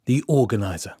The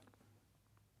Organiser.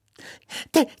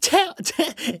 Tell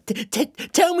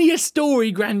me a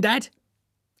story, Grandad,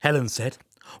 Helen said,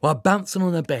 while bouncing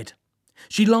on her bed.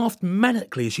 She laughed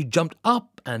manically as she jumped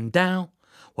up and down,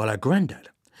 while her granddad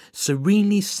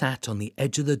serenely sat on the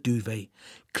edge of the duvet,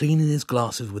 cleaning his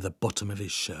glasses with the bottom of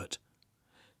his shirt.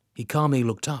 He calmly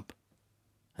looked up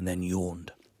and then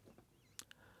yawned.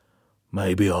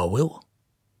 Maybe I will.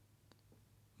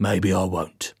 Maybe I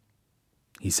won't,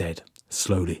 he said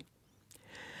slowly.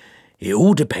 It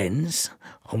all depends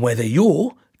on whether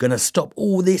you're going to stop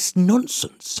all this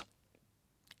nonsense.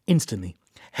 Instantly,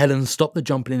 Helen stopped the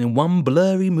jumping and in one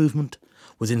blurry movement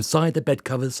was inside the bed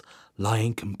covers,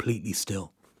 lying completely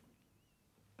still.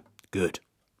 Good.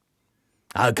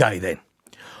 OK then.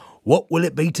 What will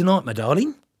it be tonight, my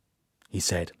darling? He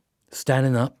said,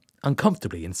 standing up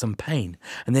uncomfortably in some pain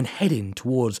and then heading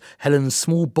towards Helen's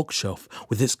small bookshelf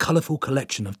with its colourful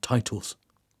collection of titles.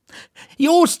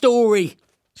 Your story,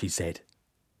 she said,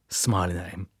 smiling at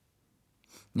him.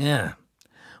 Yeah,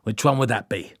 which one would that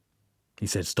be? He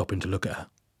said, stopping to look at her.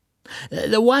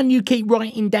 The one you keep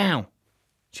writing down,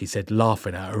 she said,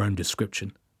 laughing at her own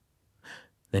description.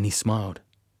 Then he smiled.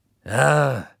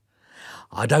 I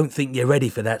don't think you're ready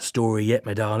for that story yet,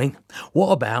 my darling.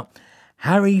 What about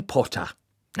Harry Potter?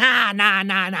 Nah,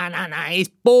 it's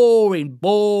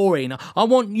boring. I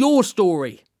want your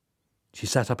story. She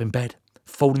sat up in bed,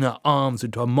 folding her arms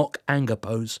into a mock anger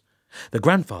pose. The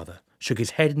grandfather shook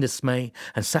his head in dismay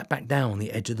and sat back down on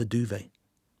the edge of the duvet.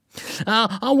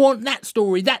 I want that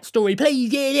story,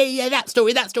 please, yeah, that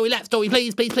story,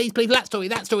 please,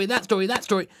 that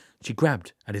story. She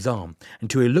grabbed at his arm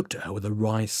until he looked at her with a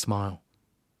wry smile.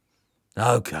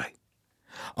 OK,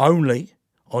 only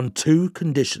on 2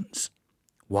 conditions.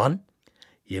 1,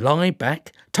 you lie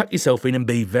back, tuck yourself in and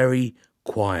be very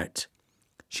quiet.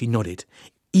 She nodded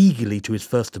eagerly to his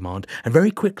first demand and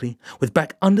very quickly was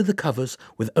back under the covers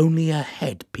with only her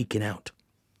head peeking out.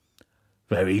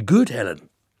 Very good, Helen.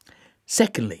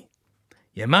 Secondly,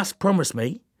 you must promise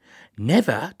me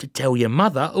never to tell your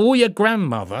mother or your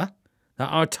grandmother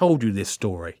that I told you this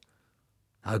story.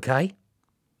 OK?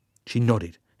 She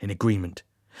nodded in agreement,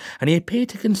 and he appeared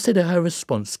to consider her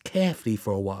response carefully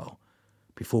for a while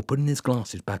before putting his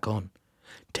glasses back on,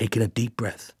 taking a deep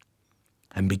breath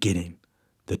and beginning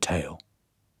the tale.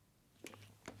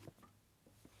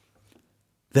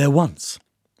 There once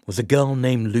was a girl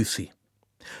named Lucy,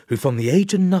 who from the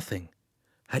age of nothing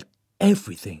had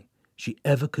everything she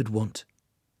ever could want.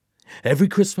 Every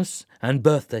Christmas and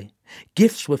birthday,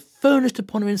 gifts were furnished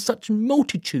upon her in such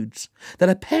multitudes that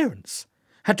her parents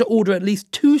had to order at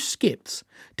least 2 skips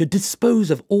to dispose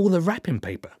of all the wrapping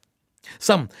paper.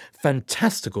 Some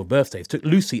fantastical birthdays took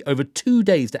Lucy over 2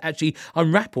 days to actually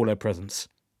unwrap all her presents.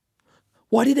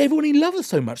 Why did everyone love her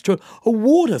so much to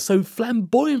award her so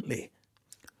flamboyantly?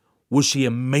 Was she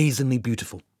amazingly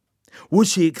beautiful?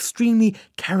 Was she extremely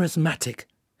charismatic?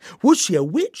 Was she a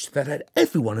witch that had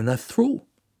everyone in her thrall?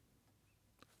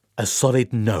 A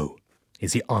solid no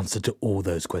is the answer to all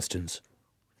those questions.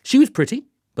 She was pretty,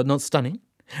 but not stunning,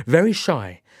 very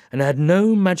shy, and had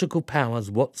no magical powers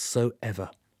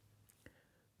whatsoever.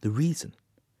 The reason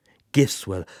gifts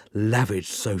were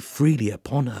lavished so freely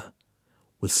upon her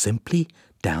was simply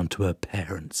down to her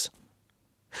parents.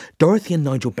 Dorothy and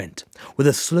Nigel Bent were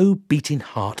the slow-beating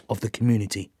heart of the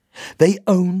community. They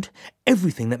owned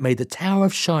everything that made the Tower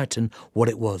of Straiton what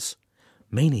it was,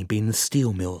 mainly being the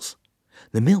steel mills.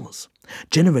 The mills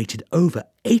generated over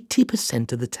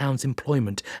 80% of the town's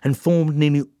employment and formed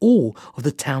nearly all of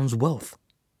the town's wealth.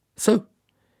 So,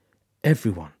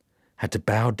 everyone had to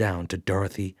bow down to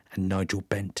Dorothy and Nigel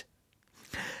Bent.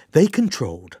 They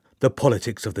controlled the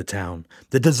politics of the town,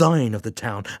 the design of the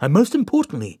town, and most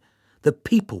importantly, the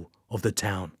people of the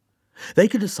town. They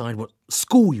could decide what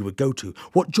school you would go to,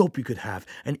 what job you could have,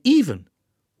 and even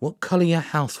what colour your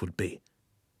house would be.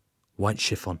 White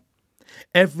chiffon.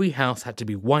 Every house had to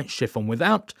be white chiffon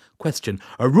without question,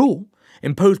 a rule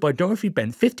imposed by Dorothy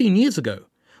Bent 15 years ago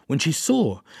when she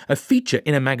saw a feature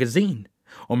in a magazine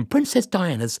on Princess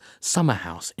Diana's summer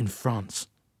house in France.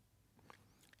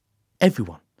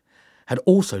 Everyone had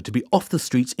also to be off the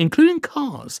streets, including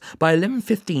cars, by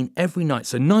 11:15 every night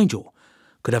so Nigel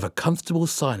could have a comfortable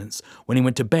silence when he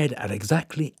went to bed at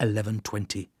exactly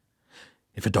 11:20.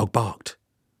 If a dog barked,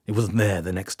 it wasn't there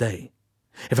the next day.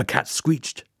 If a cat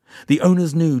screeched, the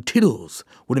owners knew Tiddles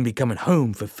wouldn't be coming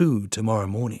home for food tomorrow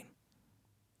morning.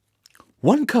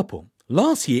 One couple,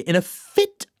 last year, in a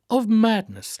fit of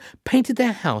madness, painted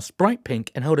their house bright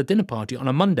pink and held a dinner party on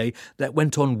a Monday that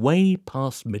went on way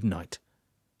past midnight.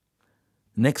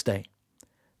 The next day,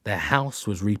 their house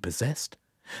was repossessed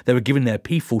They were given their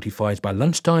P45s by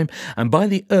lunchtime, and by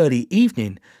the early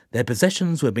evening, their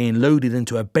possessions were being loaded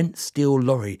into a bent steel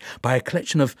lorry by a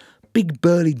collection of big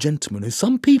burly gentlemen who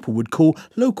some people would call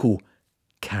local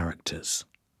characters.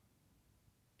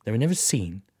 They were never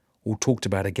seen or talked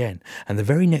about again, and the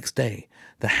very next day,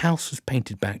 the house was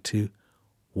painted back to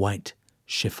white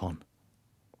chiffon.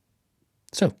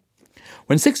 So,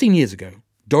 when 16 years ago,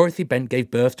 Dorothy Bent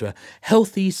gave birth to a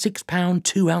healthy 6-pound,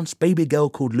 2-ounce baby girl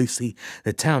called Lucy,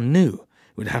 the town knew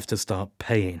it would have to start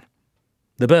paying.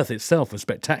 The birth itself was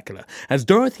spectacular, as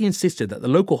Dorothy insisted that the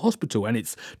local hospital and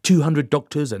its 200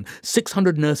 doctors and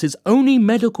 600 nurses' only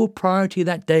medical priority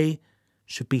that day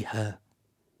should be her.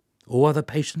 All other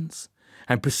patients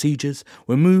and procedures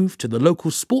were moved to the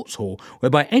local sports hall,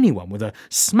 whereby anyone with a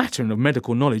smattering of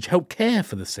medical knowledge helped care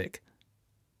for the sick.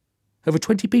 Over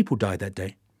 20 people died that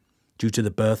day due to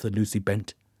the birth of Lucy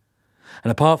Bent,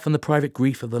 and apart from the private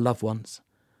grief of the loved ones,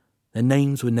 their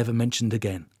names were never mentioned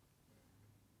again.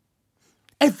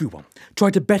 Everyone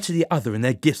tried to better the other in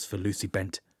their gifts for Lucy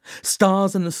Bent.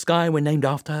 Stars in the sky were named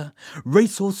after her,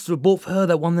 racehorses were bought for her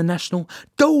that won the national,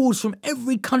 dolls from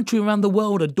every country around the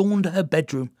world adorned her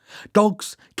bedroom.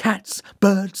 Dogs, cats,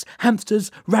 birds,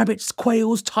 hamsters, rabbits,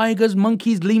 quails, tigers,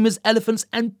 monkeys, lemurs, elephants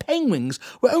and penguins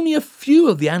were only a few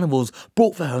of the animals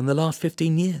bought for her in the last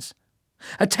 15 years.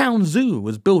 A town zoo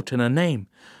was built in her name,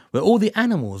 where all the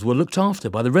animals were looked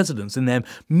after by the residents in their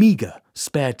meagre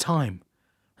spare time.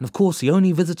 And of course, the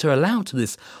only visitor allowed to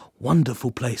this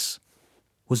wonderful place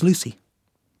was Lucy.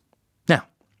 Now,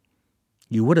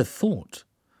 you would have thought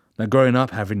that growing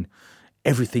up having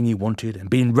everything you wanted and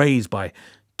being raised by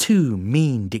two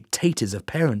mean dictators of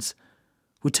parents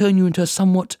would turn you into a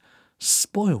somewhat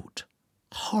spoiled,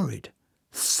 horrid,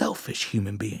 selfish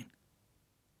human being.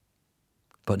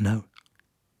 But no,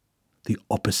 the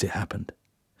opposite happened.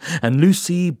 And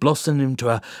Lucy blossomed into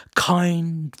a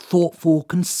kind, thoughtful,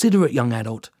 considerate young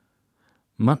adult,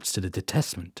 much to the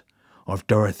detestment of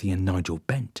Dorothy and Nigel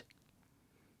Bent.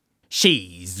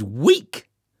 She's weak,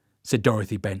 said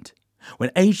Dorothy Bent.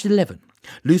 When aged 11,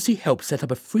 Lucy helped set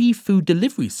up a free food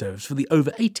delivery service for the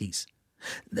over-80s.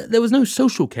 There was no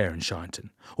social care in Straiton,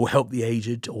 or help the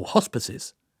aged, or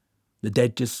hospices. The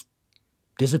dead just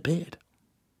disappeared.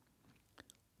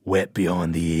 Wet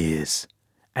behind the ears,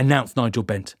 announced Nigel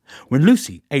Bent, when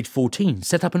Lucy, aged 14,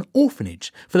 set up an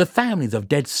orphanage for the families of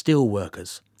dead steel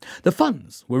workers. The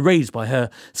funds were raised by her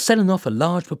selling off a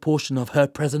large proportion of her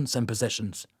presents and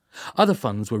possessions. Other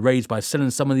funds were raised by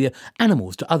selling some of the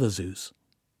animals to other zoos.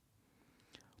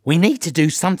 We need to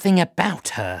do something about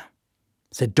her,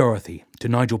 said Dorothy to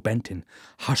Nigel Bent in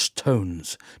hushed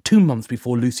tones 2 months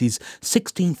before Lucy's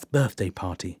 16th birthday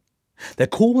party. The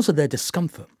cause of their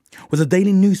discomfort was a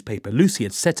daily newspaper Lucy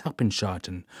had set up in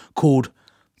Straiton called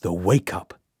The Wake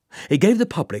Up. It gave the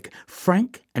public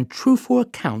frank and truthful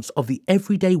accounts of the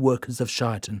everyday workers of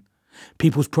Straiton.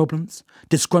 People's problems,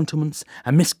 disgruntlements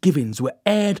and misgivings were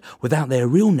aired without their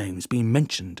real names being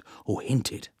mentioned or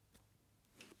hinted.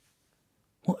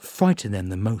 What frightened them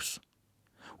the most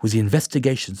was the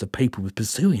investigations the paper was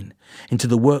pursuing into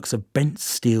the works of bent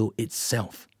steel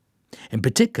itself. In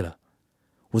particular,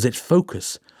 was its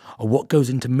focus on what goes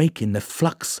into making the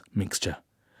flux mixture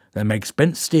that makes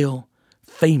bent steel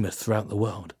famous throughout the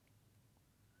world.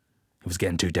 It was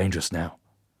getting too dangerous now,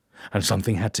 and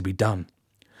something had to be done.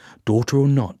 Daughter or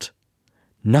not,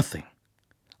 nothing,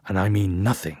 and I mean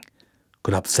nothing,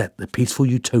 could upset the peaceful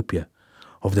utopia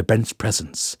of the Bent's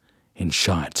presence in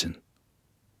Straiton.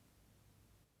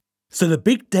 So the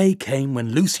big day came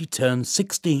when Lucy turned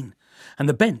 16, and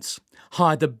the Bents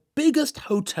hired the biggest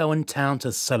hotel in town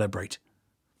to celebrate.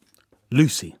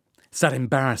 Lucy sat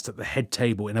embarrassed at the head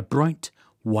table in a bright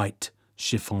white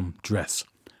chiffon dress,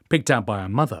 picked out by her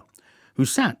mother, who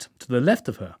sat to the left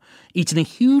of her, eating a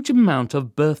huge amount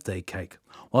of birthday cake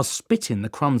while spitting the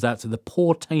crumbs out to the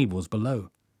poor tables below.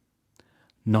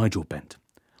 Nigel Bent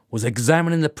was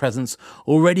examining the presents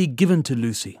already given to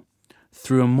Lucy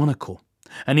through a monocle,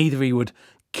 and either he would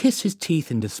kiss his teeth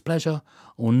in displeasure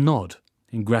or nod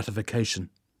in gratification.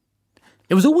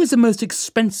 It was always the most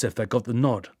expensive that got the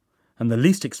nod, and the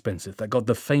least expensive that got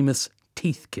the famous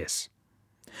teeth kiss.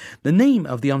 The name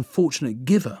of the unfortunate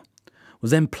giver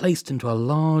was then placed into a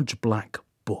large black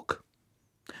book.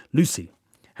 Lucy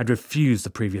had refused the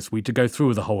previous week to go through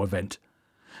with the whole event,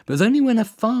 but it was only when her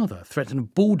father threatened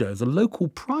to bulldoze a local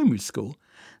primary school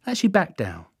that she backed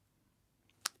down.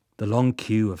 The long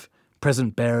queue of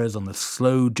present bearers on the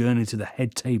slow journey to the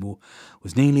head table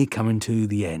was nearly coming to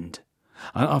the end,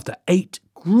 and after 8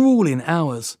 gruelling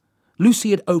hours,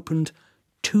 Lucy had opened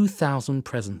 2,000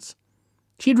 presents.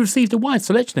 She had received a wide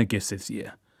selection of gifts this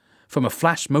year, from a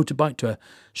flash motorbike to a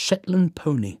Shetland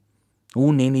pony,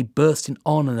 all nearly bursting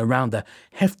on and around the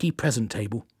hefty present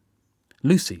table.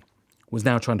 Lucy was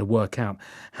now trying to work out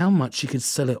how much she could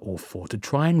sell it all for to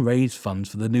try and raise funds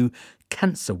for the new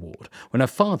cancer ward when her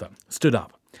father stood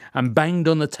up and banged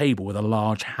on the table with a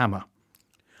large hammer.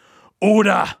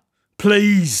 "Order,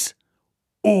 please!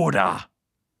 Order!"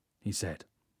 he said.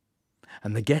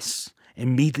 And the guests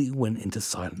immediately went into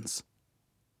silence.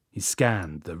 He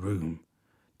scanned the room,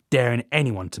 daring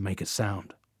anyone to make a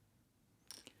sound.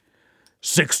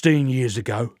 16 years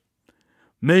ago,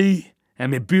 me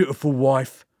and my beautiful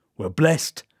wife were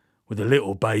blessed with a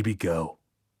little baby girl.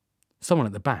 Someone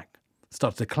at the back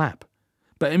started to clap,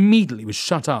 but immediately was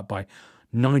shut up by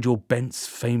Nigel Bent's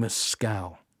famous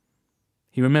scowl.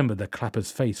 He remembered the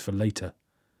clapper's face for later,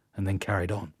 and then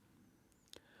carried on.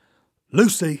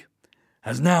 Lucy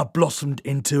has now blossomed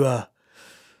into a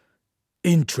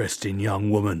interesting young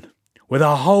woman with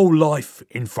her whole life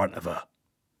in front of her.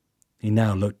 He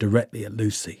now looked directly at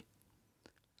Lucy.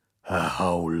 Her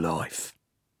whole life.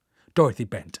 Dorothy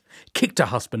Bent kicked her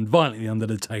husband violently under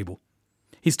the table.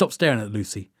 He stopped staring at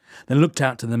Lucy, then looked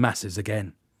out to the masses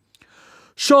again.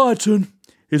 Straiton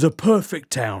is a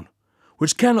perfect town,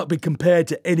 which cannot be compared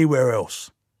to anywhere else.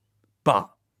 But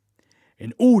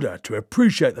in order to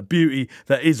appreciate the beauty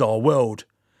that is our world,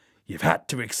 you've had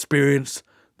to experience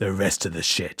the rest of the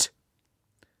shit.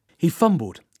 He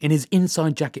fumbled in his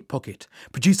inside jacket pocket,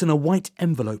 producing a white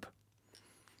envelope.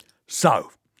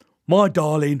 So, my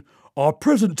darling, our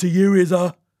present to you is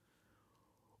a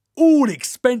all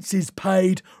expenses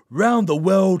paid round the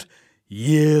world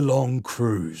year-long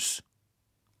cruise.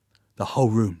 The whole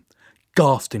room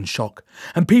gasped in shock,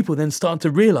 and people then started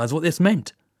to realise what this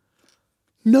meant.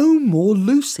 No more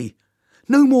Lucy.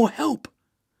 No more help.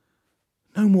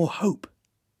 No more hope.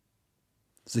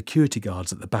 Security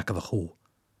guards at the back of the hall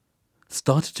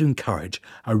started to encourage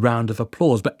a round of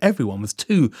applause, but everyone was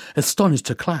too astonished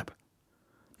to clap.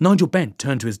 Nigel Bent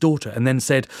turned to his daughter and then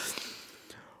said,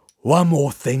 One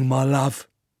more thing, my love.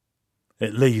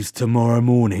 It leaves tomorrow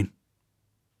morning.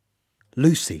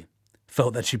 Lucy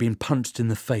felt that she'd been punched in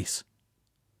the face.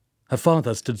 Her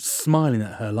father stood smiling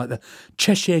at her like the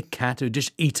Cheshire cat who had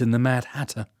just eaten the Mad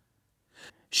Hatter.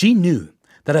 She knew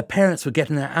that her parents were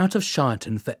getting her out of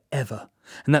Straiton forever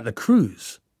and that the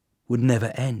cruise would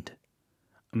never end.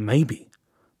 Maybe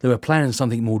they were planning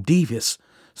something more devious,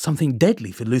 something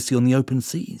deadly for Lucy on the open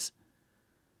seas.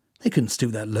 They couldn't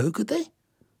stoop that low, could they?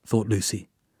 Thought Lucy,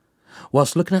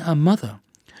 whilst looking at her mother,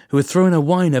 who was throwing her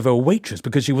wine over a waitress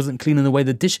because she wasn't cleaning away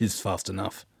the dishes fast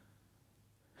enough.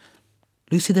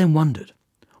 Lucy then wondered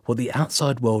what the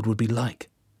outside world would be like.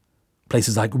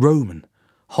 Places like Rome and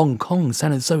Hong Kong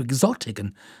sounded so exotic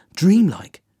and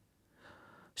dreamlike.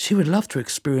 She would love to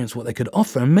experience what they could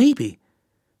offer, and maybe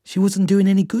she wasn't doing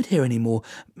any good here anymore.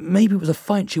 Maybe it was a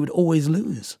fight she would always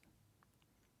lose.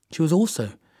 She was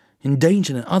also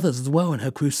endangering others as well in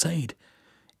her crusade.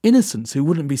 Innocents who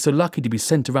wouldn't be so lucky to be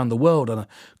sent around the world on a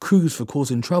cruise for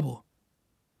causing trouble.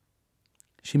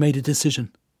 She made a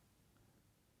decision.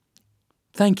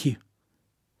 Thank you,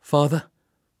 Father,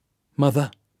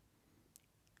 Mother.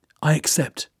 I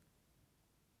accept,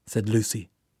 said Lucy,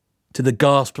 to the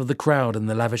gasp of the crowd in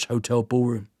the lavish hotel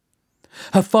ballroom.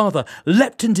 Her father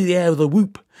leapt into the air with a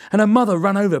whoop, and her mother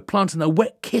ran over, planting a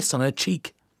wet kiss on her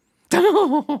cheek.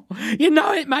 Oh, you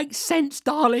know it makes sense,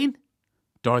 darling,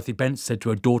 Dorothy Bent said to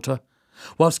her daughter,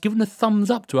 whilst giving a thumbs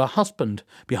up to her husband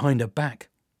behind her back.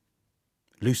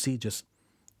 Lucy just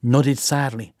nodded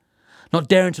sadly, not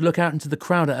daring to look out into the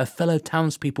crowd at her fellow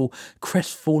townspeople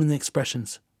crestfallen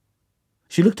expressions.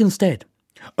 She looked instead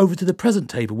over to the present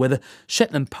table where the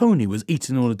Shetland pony was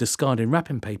eating all the discarded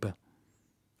wrapping paper.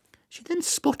 She then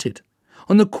spotted,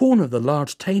 on the corner of the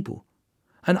large table,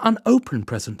 an unopened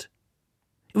present.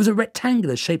 It was a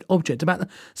rectangular-shaped object about the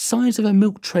size of a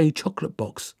milk tray chocolate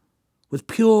box, with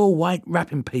pure white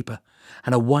wrapping paper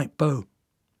and a white bow.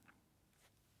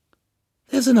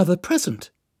 There's another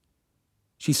present,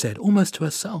 she said, almost to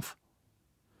herself.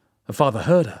 Her father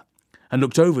heard her and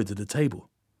looked over to the table.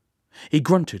 He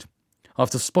grunted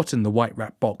after spotting the white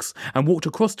wrap box and walked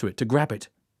across to it to grab it.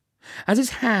 As his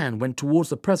hand went towards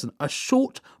the present, a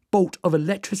short bolt of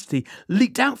electricity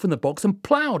leaped out from the box and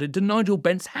ploughed into Nigel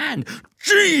Bent's hand.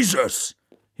 Jesus!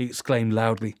 He exclaimed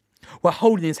loudly, while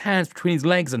holding his hands between his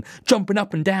legs and jumping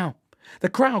up and down. The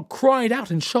crowd cried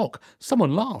out in shock.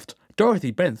 Someone laughed.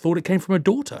 Dorothy Bent thought it came from her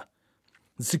daughter.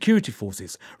 The security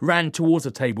forces ran towards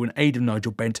the table in aid of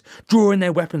Nigel Bent, drawing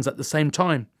their weapons at the same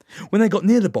time. When they got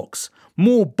near the box,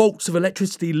 more bolts of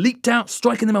electricity leaped out,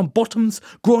 striking them on bottoms,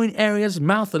 groin areas,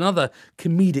 mouth and other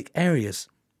comedic areas.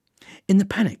 In the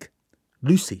panic,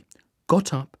 Lucy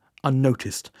got up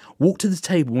unnoticed, walked to the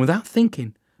table and without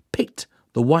thinking, picked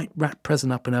the white rat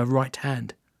present up in her right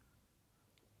hand.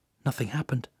 Nothing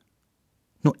happened.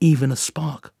 Not even a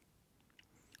spark.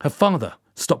 Her father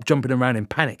stopped jumping around in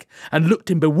panic and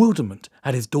looked in bewilderment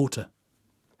at his daughter.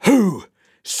 Who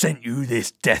sent you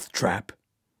this death trap?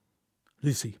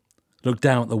 Lucy looked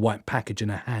down at the white package in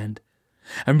her hand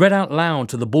and read out loud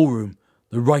to the ballroom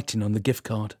the writing on the gift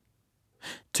card.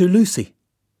 To Lucy.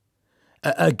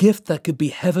 A gift that could be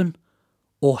heaven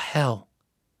or hell.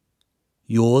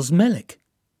 Yours, Melik,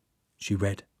 she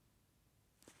read.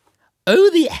 Who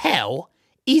the hell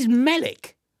is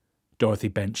Melik? Dorothy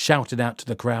Bent shouted out to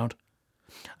the crowd.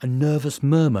 A nervous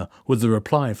murmur was the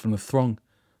reply from the throng,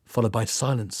 followed by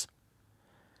silence.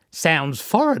 Sounds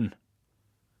foreign.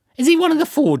 Is he one of the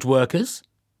forge workers?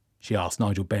 She asked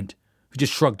Nigel Bent, who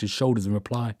just shrugged his shoulders in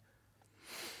reply.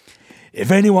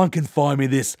 If anyone can find me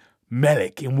this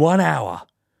Melik in 1 hour,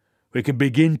 we can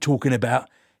begin talking about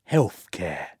health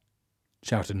care,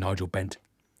 shouted Nigel Bent.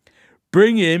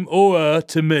 Bring him or her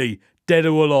to me, dead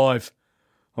or alive.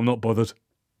 I'm not bothered.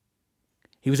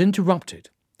 He was interrupted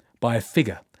by a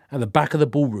figure at the back of the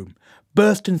ballroom,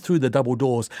 bursting through the double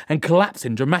doors and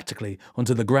collapsing dramatically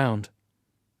onto the ground.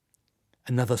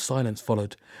 Another silence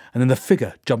followed, and then the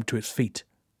figure jumped to its feet.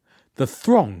 The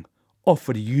throng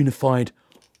offered a unified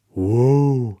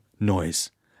 "whoa"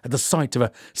 noise at the sight of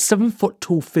a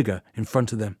 7-foot-tall figure in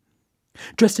front of them,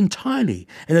 dressed entirely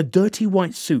in a dirty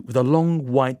white suit with a long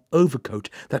white overcoat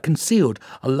that concealed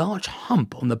a large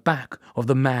hump on the back of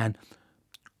the man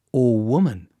or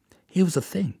woman. Here was the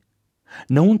thing.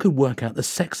 No one could work out the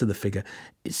sex of the figure.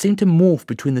 It seemed to morph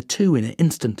between the two in an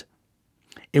instant.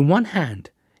 In one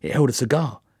hand, it held a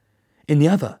cigar. In the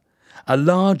other, a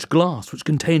large glass which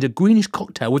contained a greenish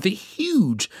cocktail with a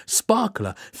huge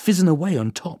sparkler fizzing away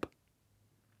on top.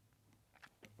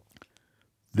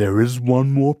 There is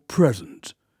one more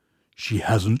present. She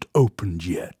hasn't opened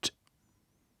yet,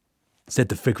 said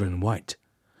the figure in white,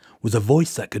 with a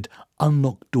voice that could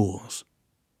unlock doors.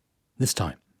 This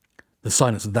time, the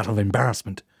silence was that of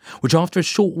embarrassment, which after a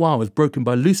short while was broken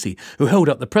by Lucy, who held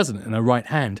up the present in her right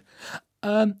hand.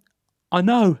 I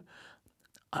know.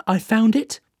 I found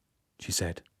it, she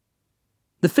said.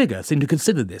 The figure seemed to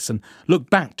consider this and looked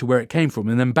back to where it came from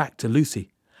and then back to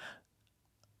Lucy.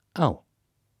 Oh,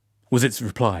 was its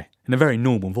reply, in a very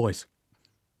normal voice.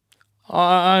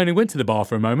 I only went to the bar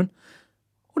for a moment.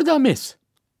 What did I miss?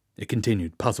 It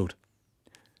continued, puzzled.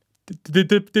 Did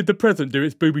the present do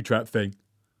its booby trap thing?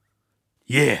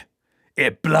 Yeah,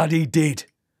 it bloody did,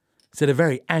 said a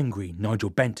very angry Nigel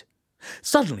Bent.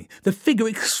 Suddenly, the figure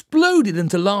exploded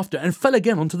into laughter and fell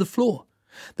again onto the floor.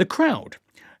 The crowd,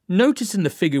 noticing the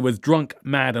figure was drunk,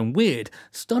 mad and weird,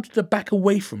 started to back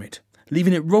away from it,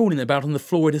 leaving it rolling about on the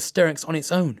floor in hysterics on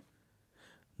its own.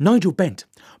 Nigel Bent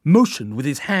motioned with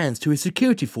his hands to his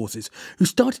security forces, who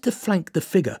started to flank the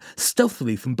figure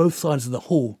stealthily from both sides of the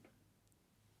hall.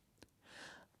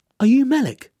 Are you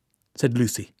Melik? Said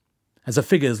Lucy, as the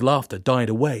figure's laughter died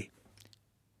away.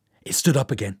 It stood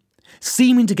up again,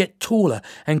 seeming to get taller,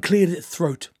 and cleared its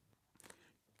throat.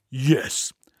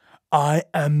 Yes, I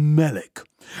am Melik,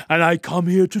 and I come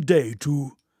here today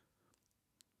to...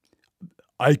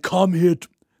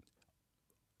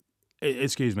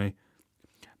 Excuse me.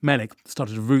 Melik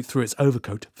started to root through its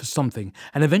overcoat for something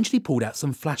and eventually pulled out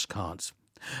some flashcards.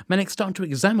 Melik started to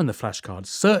examine the flashcards,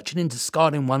 searching and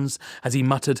discarding ones as he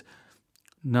muttered,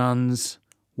 Nuns,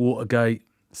 Watergate,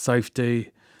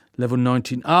 Safety, Level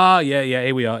 19...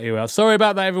 here we are. Sorry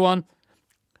about that, everyone.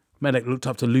 Melik looked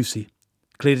up to Lucy,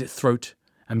 cleared its throat,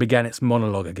 and began its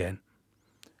monologue again.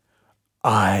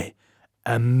 I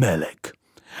am Melik,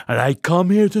 and I come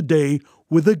here today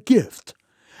with a gift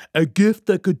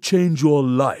that could change your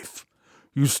life.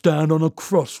 You stand on a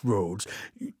crossroads.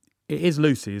 It is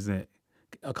Lucy, isn't it?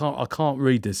 I can't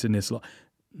read this in this.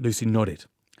 Lucy nodded,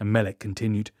 and Melik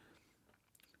continued.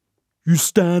 You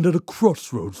stand at a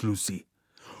crossroads, Lucy.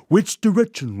 Which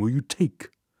direction will you take?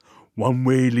 One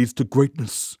way leads to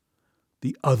greatness,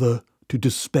 the other to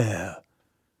despair.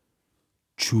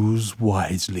 Choose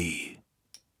wisely.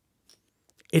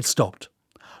 It stopped,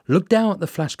 looked down at the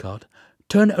flashcard,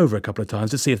 turned it over a couple of times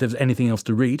to see if there was anything else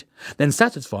to read, then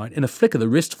satisfied, in a flick of the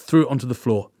wrist, threw it onto the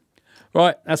floor.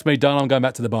 Right, that's me done. I'm going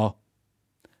back to the bar.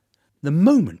 The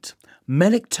moment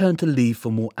Melik turned to leave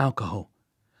for more alcohol,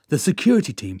 the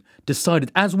security team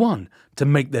decided as one to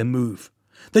make their move.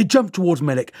 They jumped towards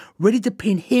Melik, ready to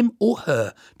pin him or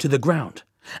her to the ground.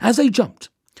 As they jumped,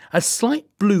 a slight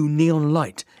blue neon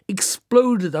light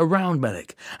exploded around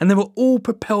Melik, and they were all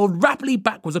propelled rapidly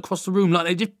backwards across the room like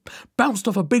they just bounced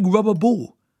off a big rubber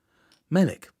ball.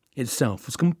 Melik itself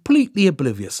was completely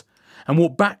oblivious, and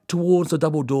walked back towards the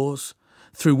double doors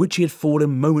through which he had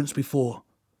fallen moments before.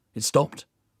 It stopped,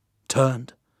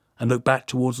 turned, and looked back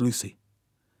towards Lucy.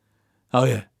 "Oh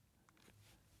yeah.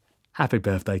 Happy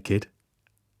birthday, kid."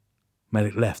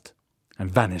 Malik left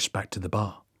and vanished back to the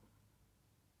bar.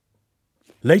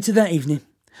 Later that evening,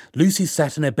 Lucy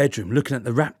sat in her bedroom looking at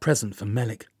the wrapped present for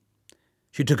Malik.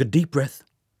 She took a deep breath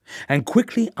and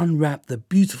quickly unwrapped the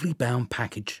beautifully bound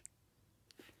package.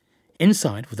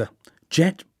 Inside was a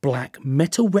jet black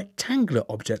metal rectangular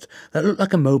object that looked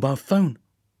like a mobile phone.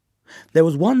 There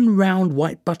was one round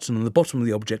white button on the bottom of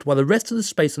the object, while the rest of the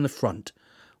space on the front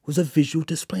was a visual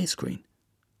display screen.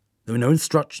 There were no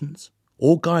instructions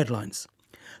or guidelines,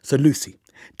 so Lucy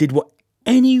did what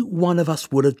any one of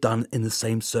us would have done in the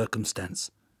same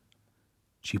circumstance.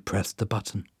 She pressed the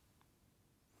button.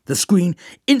 The screen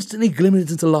instantly glimmered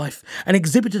into life and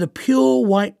exhibited a pure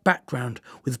white background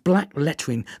with black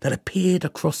lettering that appeared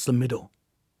across the middle.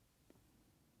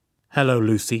 "Hello,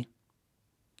 Lucy.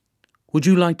 Would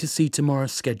you like to see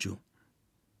tomorrow's schedule?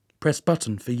 Press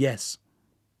button for yes."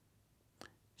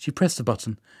 She pressed the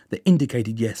button that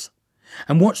indicated yes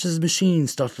and watched as the machine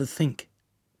started to think.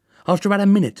 After about a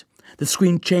minute, the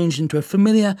screen changed into a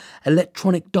familiar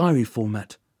electronic diary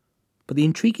format. But the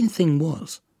intriguing thing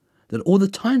was that all the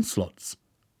time slots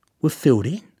were filled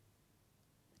in.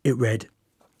 It read,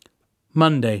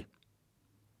 "Monday,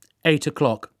 8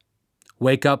 o'clock.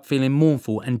 Wake up feeling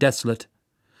mournful and desolate.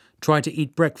 Try to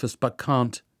eat breakfast but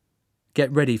can't.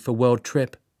 Get ready for world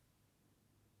trip.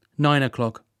 9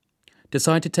 o'clock.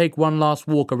 Decide to take one last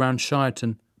walk around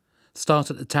Straiton.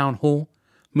 Start at the town hall,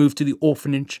 move to the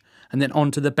orphanage, and then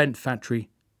on to the bent factory.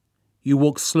 You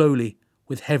walk slowly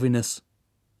with heaviness.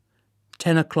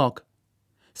 10 o'clock.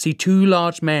 See two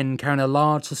large men carrying a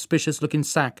large suspicious-looking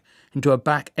sack into a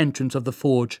back entrance of the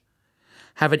forge.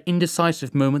 Have an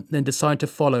indecisive moment, then decide to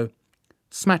follow.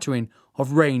 Smattering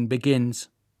of rain begins.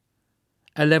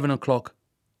 11 o'clock.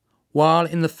 While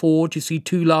in the forge, you see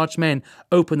two large men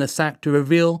open the sack to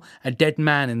reveal a dead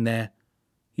man in there.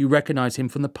 You recognise him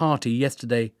from the party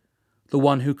yesterday, the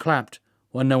one who clapped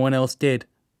while no one else did.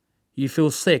 You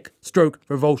feel sick, stroke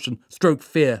revulsion, stroke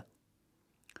fear.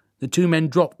 The two men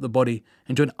drop the body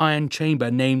into an iron chamber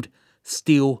named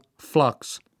Steel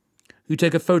Flux. You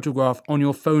take a photograph on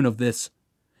your phone of this.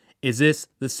 Is this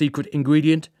the secret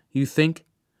ingredient, you think?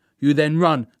 You then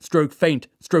run, stroke faint,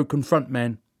 stroke confront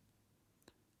men.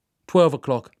 12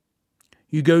 o'clock.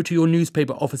 You go to your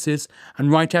newspaper offices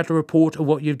and write out a report of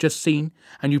what you've just seen,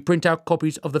 and you print out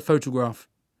copies of the photograph.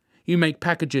 You make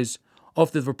packages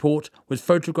of the report with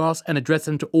photographs and address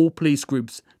them to all police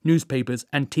groups, newspapers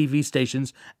and TV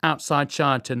stations outside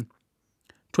Straiton.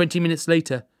 20 minutes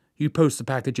later, you post the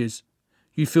packages.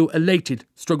 You feel elated,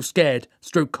 stroke scared,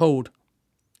 stroke cold.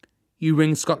 You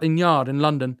ring Scotland Yard in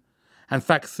London and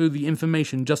fax through the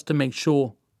information just to make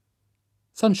sure.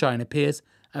 Sunshine appears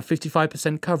at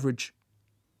 55% coverage.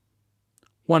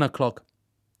 1 o'clock.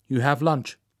 You have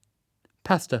lunch.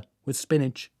 Pasta with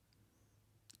spinach.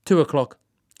 2 o'clock.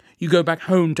 You go back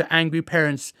home to angry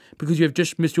parents because you have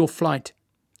just missed your flight.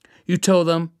 You tell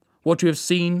them what you have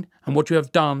seen and what you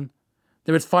have done.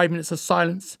 There is 5 minutes of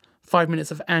silence, 5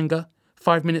 minutes of anger,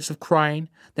 5 minutes of crying,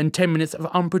 then 10 minutes of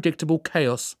unpredictable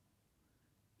chaos.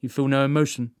 You feel no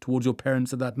emotion towards your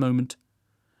parents at that moment.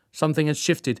 Something has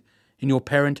shifted in your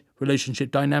parent-relationship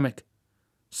dynamic.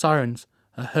 Sirens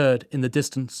are heard in the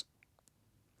distance.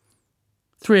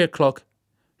 3 o'clock.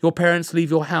 Your parents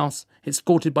leave your house,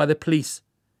 escorted by the police.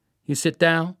 You sit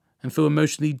down and feel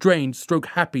emotionally drained, stroke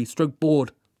happy, stroke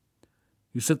bored.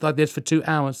 You sit like this for 2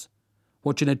 hours,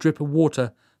 watching a drip of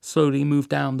water slowly move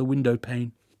down the window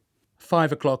pane.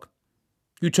 5 o'clock.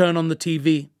 You turn on the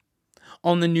TV.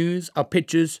 On the news are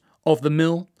pictures of the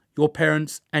mill, your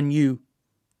parents and you.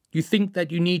 You think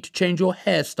that you need to change your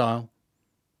hairstyle.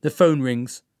 The phone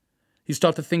rings. You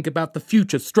start to think about the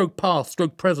future, stroke past,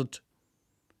 stroke present.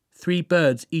 3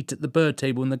 birds eat at the bird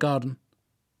table in the garden.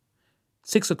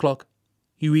 6 o'clock.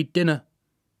 You eat dinner.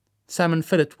 Salmon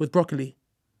fillet with broccoli.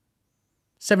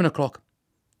 7 o'clock.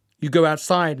 You go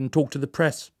outside and talk to the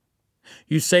press.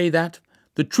 You say that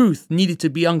the truth needed to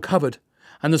be uncovered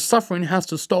and the suffering has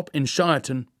to stop in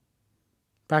Straiton.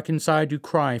 Back inside, you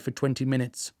cry for 20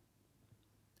 minutes.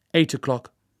 8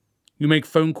 o'clock. You make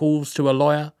phone calls to a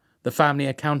lawyer, the family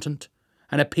accountant,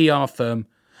 and a PR firm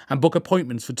and book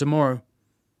appointments for tomorrow.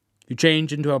 You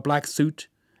change into a black suit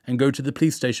and go to the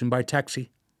police station by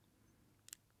taxi.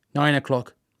 9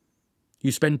 o'clock.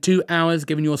 You spend 2 hours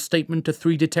giving your statement to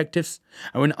 3 detectives,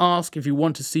 and when asked if you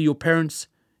want to see your parents,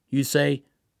 you say,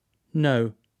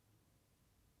 no.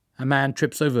 A man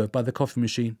trips over by the coffee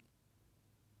machine.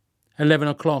 11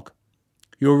 o'clock.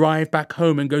 You arrive back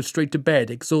home and go straight to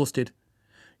bed, exhausted.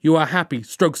 You are happy,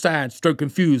 stroke sad, stroke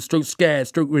confused, stroke scared,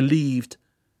 stroke relieved.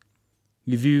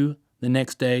 You view the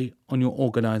next day on your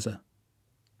organiser.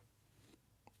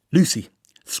 Lucy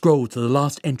scrolled to the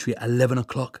last entry at 11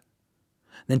 o'clock,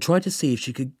 then tried to see if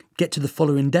she could get to the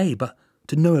following day, but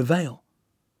to no avail.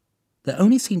 There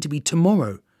only seemed to be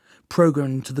tomorrow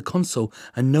programmed into the console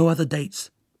and no other dates.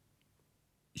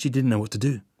 She didn't know what to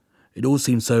do. It all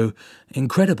seemed so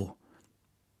incredible.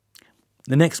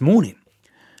 The next morning,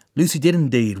 Lucy did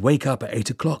indeed wake up at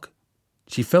 8 o'clock.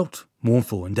 She felt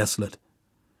mournful and desolate.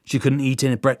 She couldn't eat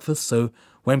any breakfast, so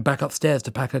went back upstairs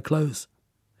to pack her clothes.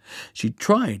 She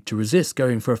tried to resist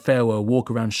going for a farewell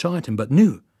walk around Straiton, but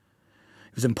knew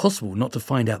it was impossible not to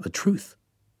find out the truth.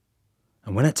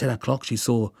 And when at 10 o'clock she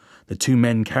saw the two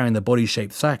men carrying the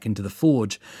body-shaped sack into the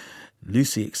forge,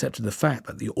 Lucy accepted the fact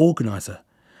that the organiser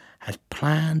had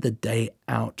planned the day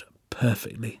out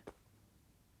perfectly.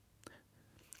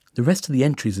 The rest of the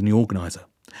entries in the organiser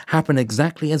happened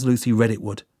exactly as Lucy read it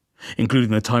would, including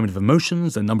the timing of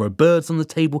emotions, the number of birds on the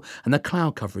table, and the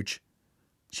cloud coverage.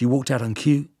 She walked out on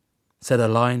cue, said her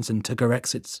lines, and took her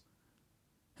exits.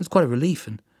 It was quite a relief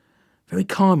and very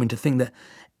calming to think that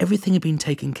everything had been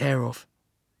taken care of.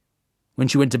 When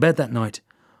she went to bed that night,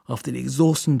 after the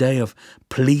exhausting day of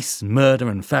police, murder,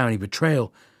 and family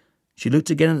betrayal, she looked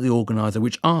again at the organiser,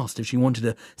 which asked if she wanted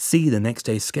to see the next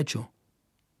day's schedule.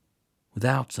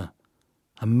 Without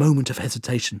a moment of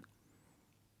hesitation,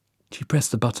 she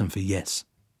pressed the button for yes.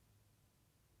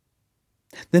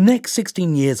 The next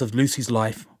 16 years of Lucy's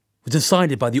life was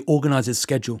decided by the organiser's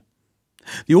schedule.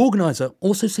 The organiser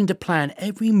also seemed to plan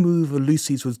every move of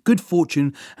Lucy's with good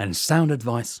fortune and sound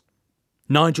advice.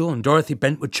 Nigel and Dorothy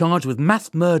Bent were charged with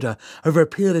mass murder over a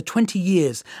period of 20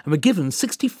 years and were given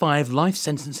 65 life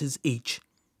sentences each.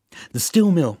 The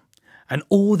steel mill and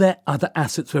all their other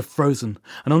assets were frozen,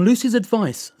 and on Lucy's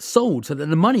advice, sold so that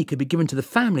the money could be given to the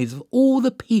families of all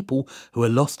the people who were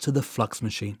lost to the flux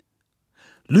machine.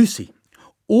 Lucy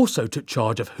also took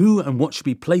charge of who and what should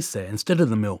be placed there instead of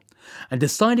the mill, and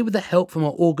decided with the help from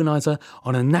our organiser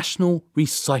on a national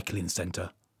recycling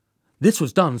centre. This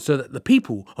was done so that the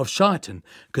people of Straiton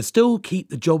could still keep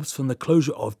the jobs from the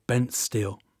closure of Bent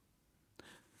Steel.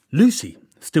 Lucy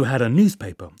still had her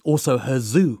newspaper, also her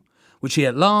zoo, which she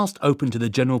at last opened to the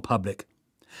general public.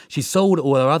 She sold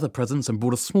all her other presents and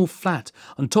bought a small flat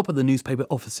on top of the newspaper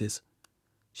offices.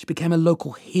 She became a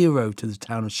local hero to the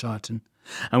town of Straiton,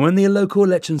 and when the local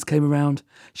elections came around,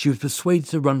 she was persuaded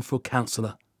to run for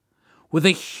councillor. With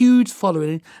a huge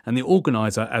following and the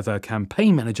organiser as her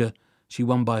campaign manager, she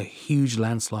won by a huge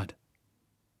landslide.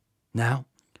 Now,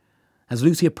 as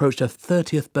Lucy approached her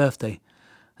 30th birthday,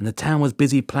 and the town was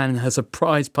busy planning her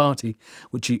surprise party,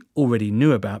 which she already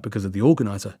knew about because of the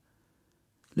organiser,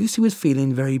 Lucy was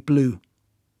feeling very blue.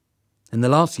 In the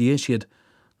last year, she had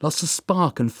lost the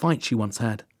spark and fight she once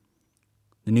had.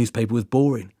 The newspaper was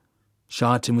boring,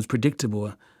 Straiton was predictable,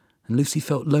 and Lucy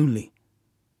felt lonely.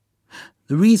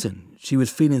 The reason she was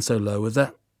feeling so low was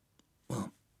that,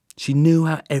 she knew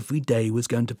how every day was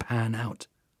going to pan out.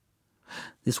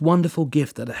 This wonderful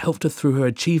gift that had helped her through her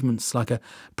achievements like a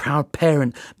proud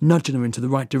parent nudging her into the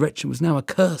right direction was now a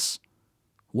curse,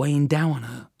 weighing down on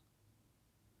her.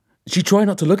 She tried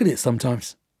not to look at it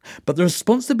sometimes, but the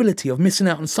responsibility of missing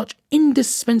out on such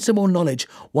indispensable knowledge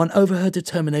won over her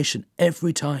determination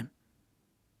every time.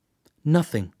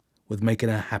 Nothing was making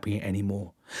her happy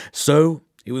anymore, so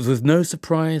it was with no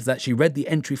surprise that she read the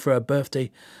entry for her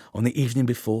birthday on the evening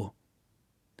before.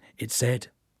 It said,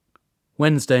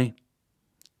 Wednesday,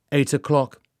 8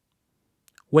 o'clock.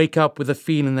 Wake up with a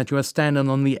feeling that you are standing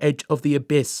on the edge of the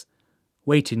abyss,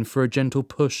 waiting for a gentle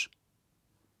push.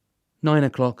 9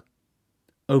 o'clock.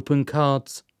 Open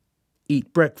cards.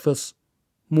 Eat breakfast.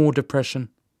 More depression.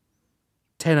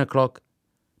 10 o'clock.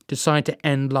 Decide to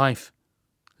end life.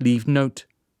 Leave note.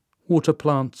 Water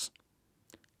plants.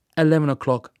 11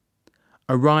 o'clock.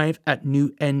 Arrive at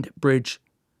New End Bridge.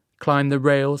 Climb the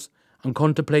rails and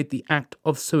contemplate the act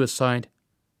of suicide.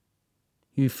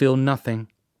 You feel nothing.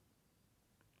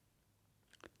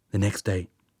 The next day,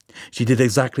 she did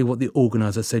exactly what the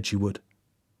organiser said she would.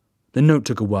 The note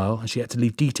took a while, and she had to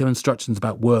leave detailed instructions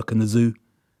about work and the zoo.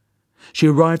 She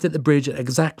arrived at the bridge at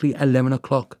exactly 11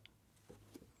 o'clock.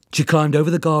 She climbed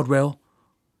over the guardrail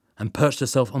and perched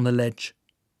herself on the ledge.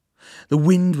 The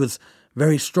wind was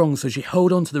very strong, so she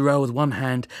held on to the rail with one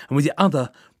hand and with the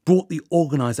other brought the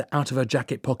organiser out of her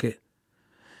jacket pocket.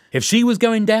 If she was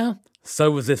going down,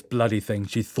 so was this bloody thing,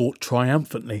 she thought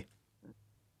triumphantly.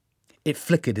 It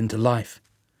flickered into life,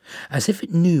 as if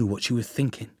it knew what she was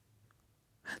thinking.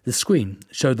 The screen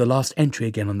showed the last entry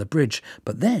again on the bridge,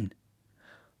 but then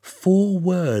 4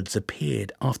 words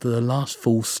appeared after the last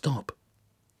full stop.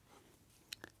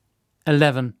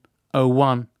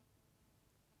 11:01.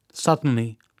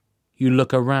 Suddenly, you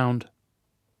look around.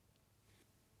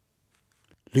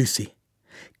 Lucy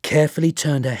carefully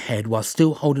turned her head while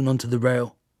still holding onto the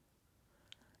rail.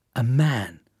 A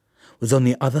man was on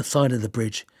the other side of the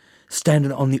bridge,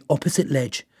 standing on the opposite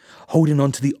ledge, holding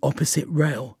onto the opposite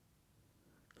rail.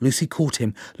 Lucy caught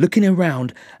him looking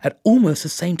around at almost the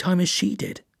same time as she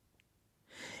did.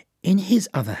 In his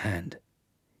other hand,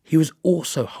 he was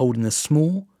also holding a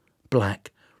small,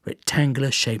 black,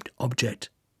 rectangular-shaped object.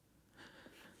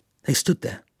 They stood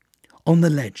there, on the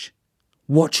ledge,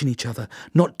 watching each other,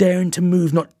 not daring to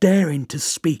move, not daring to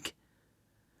speak.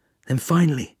 Then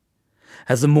finally,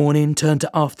 as the morning turned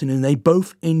to afternoon, they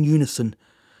both in unison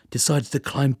decided to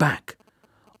climb back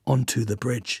onto the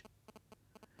bridge.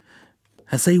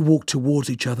 As they walked towards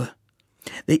each other,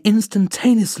 they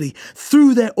instantaneously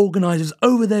threw their organisers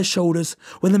over their shoulders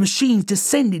when the machines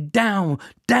descended down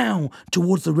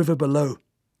towards the river below.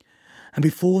 And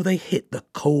before they hit the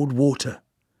cold water,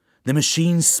 the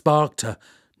machines sparked a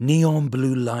neon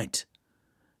blue light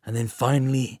and then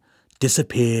finally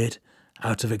disappeared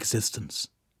out of existence.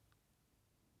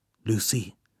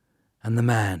 Lucy and the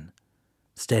man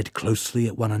stared closely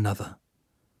at one another,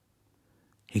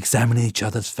 examining each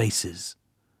other's faces,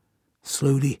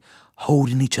 slowly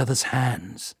holding each other's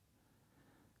hands,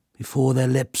 before their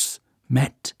lips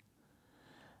met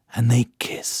and they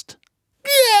kissed.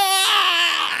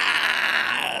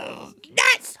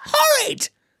 "That's horrid!"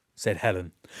 said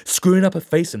Helen, screwing up her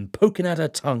face and poking out her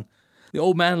tongue. The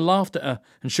old man laughed at her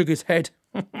and shook his head.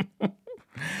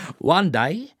 "One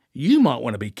day you might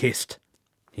want to be kissed,"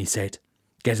 he said,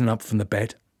 getting up from the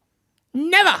bed.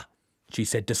 "Never!" she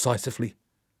said decisively.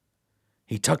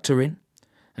 He tucked her in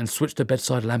and switched the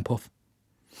bedside lamp off.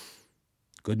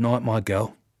 "Good night, my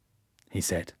girl," he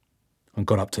said, and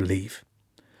got up to leave.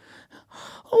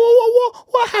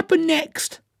 What happened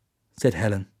next?" said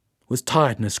Helen, with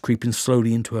tiredness creeping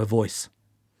slowly into her voice.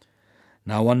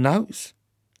 "No one knows.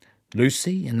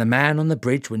 Lucy and the man on the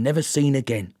bridge were never seen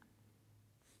again.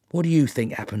 What do you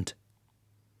think happened?"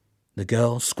 The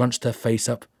girl scrunched her face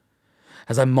up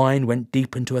as her mind went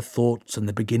deep into her thoughts and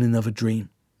the beginning of a dream.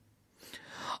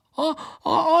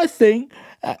 I think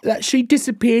that she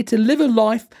disappeared to live a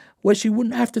life where she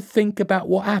wouldn't have to think about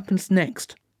what happens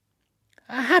next.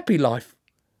 A happy life,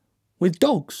 with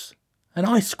dogs and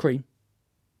ice cream,"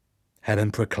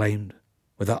 Helen proclaimed,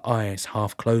 with her eyes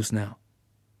half closed now.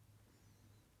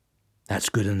 "That's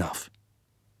good enough,"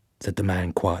 said the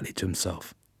man quietly to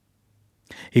himself.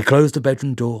 He closed the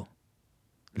bedroom door,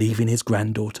 leaving his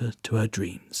granddaughter to her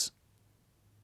dreams.